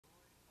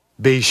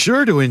Be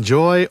sure to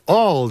enjoy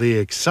all the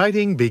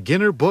exciting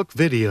beginner book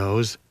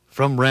videos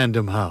from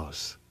Random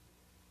House.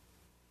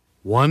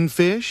 One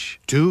Fish,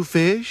 Two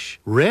Fish,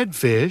 Red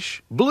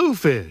Fish, Blue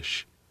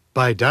Fish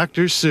by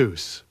Dr.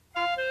 Seuss.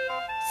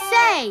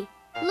 Say,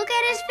 look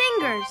at his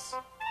fingers.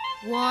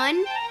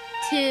 1,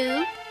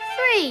 2,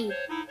 3.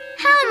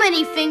 How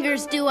many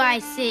fingers do I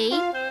see?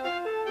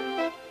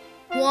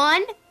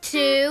 1,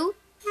 2,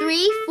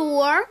 3,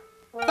 4,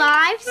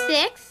 5,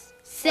 6,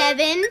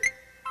 7,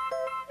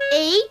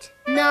 8,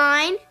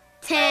 9,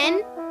 10.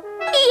 He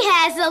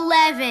has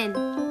 11.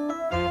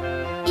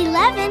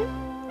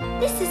 11?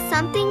 This is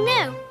something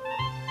new.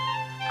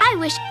 I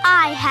wish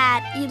I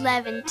had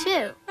 11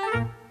 too.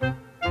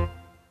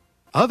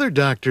 Other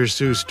Dr.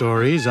 Seuss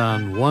stories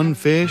on One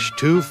Fish,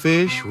 Two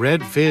Fish,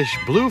 Red Fish,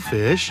 Blue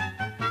Fish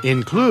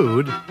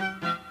include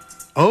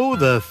Oh,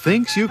 the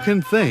Thinks You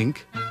Can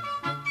Think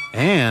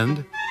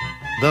and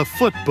The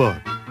Foot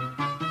Book.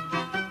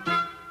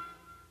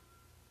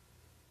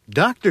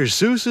 Dr.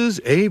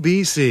 Seuss's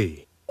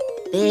ABC.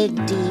 Big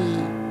D,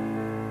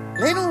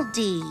 little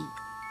d.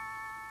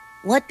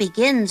 What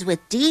begins with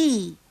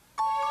D?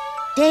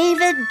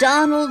 David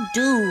Donald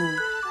Do.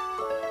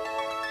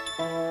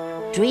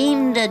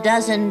 Dreamed a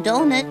dozen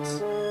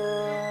donuts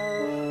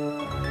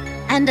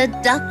and a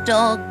duck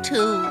dog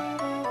too.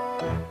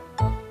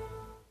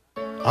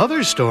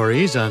 Other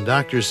stories on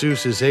Dr.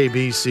 Seuss's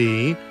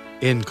ABC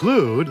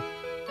include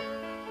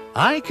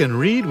I Can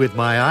Read with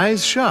My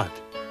Eyes Shut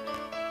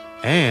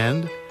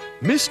and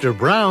Mr.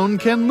 Brown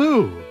Can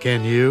Moo,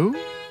 Can You?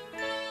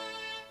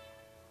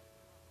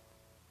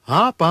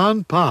 Hop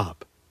on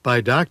Pop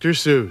by Dr.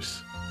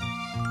 Seuss.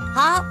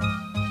 Hop,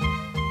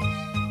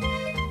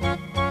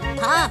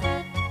 hop.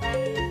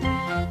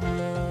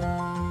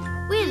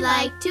 We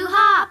like to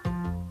hop.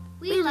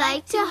 We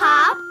like to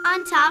hop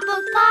on top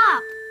of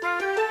Pop.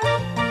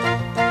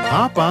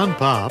 Hop on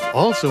Pop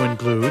also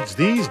includes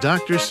these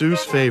Dr. Seuss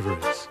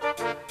favorites.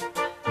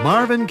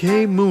 Marvin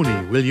K.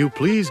 Mooney, Will You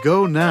Please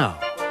Go Now?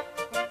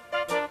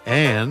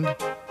 And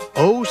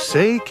Oh,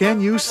 Say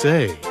Can You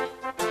Say?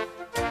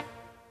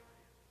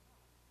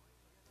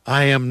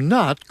 I Am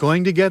Not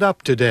Going to Get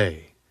Up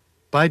Today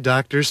by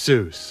Dr.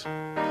 Seuss.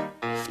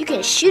 You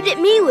can shoot at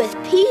me with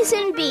peas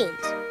and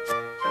beans.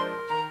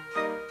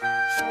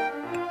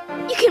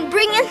 You can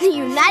bring in the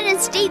United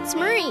States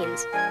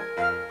Marines.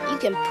 You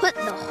can put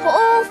the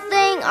whole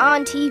thing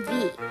on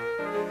TV.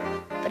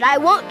 But I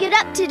won't get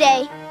up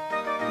today.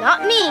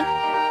 Not me.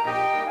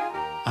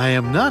 I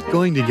Am Not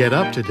Going to Get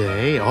Up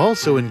Today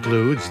also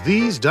includes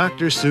these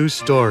Dr. Seuss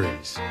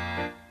stories.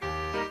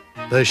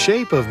 The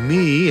Shape of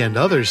Me and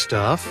Other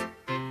Stuff,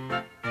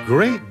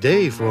 Great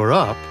Day for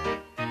Up,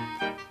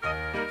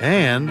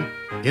 and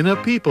In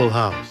a People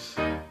House.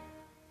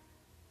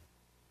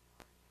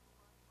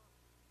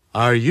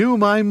 Are You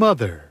My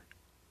Mother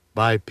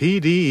by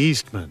P.D.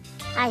 Eastman.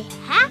 I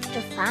have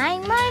to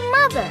find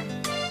my mother.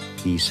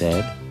 He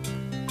said.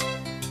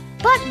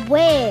 But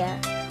where?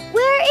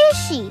 Where is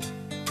she?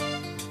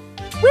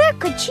 Where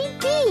could she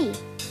be?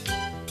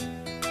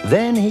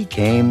 Then he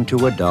came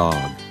to a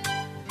dog.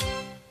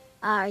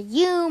 Are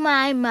you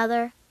my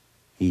mother?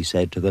 He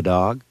said to the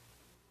dog.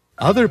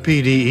 Other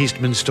P.D.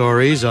 Eastman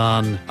stories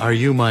on Are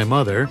You My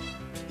Mother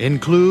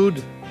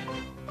include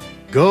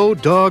Go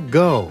Dog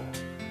Go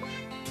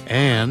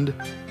and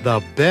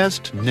The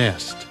Best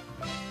Nest.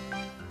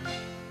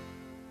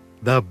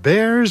 The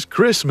Bear's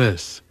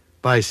Christmas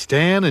by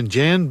Stan and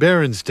Jan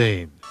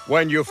Berenstain.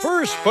 When you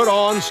first put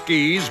on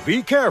skis,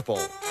 be careful.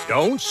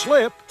 Don't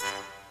slip.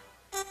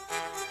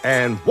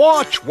 And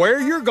watch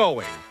where you're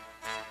going.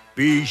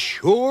 Be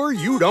sure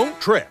you don't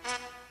trip.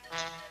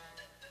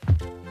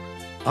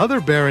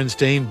 Other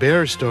Berenstain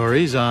Bear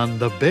stories on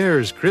The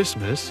Bear's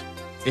Christmas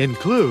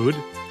include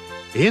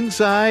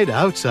Inside,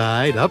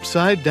 Outside,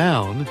 Upside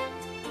Down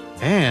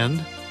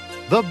and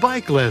The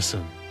Bike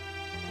Lesson.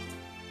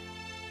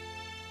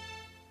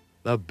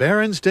 The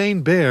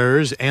Berenstain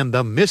Bears and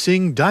the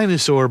Missing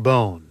Dinosaur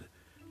Bone.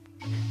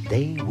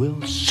 They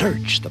will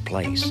search the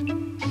place,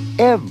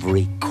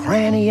 every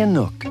cranny and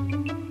nook.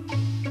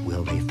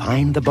 Will they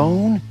find the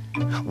bone?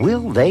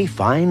 Will they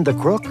find the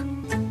crook?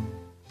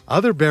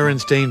 Other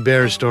Berenstain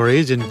Bear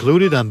stories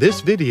included on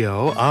this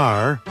video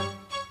are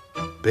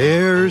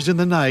Bears in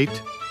the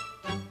Night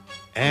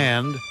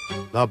and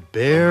The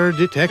Bear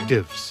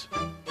Detectives.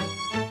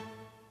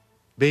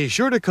 Be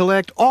sure to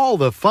collect all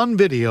the fun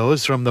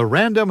videos from the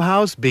Random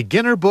House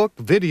Beginner Book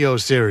video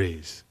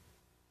series.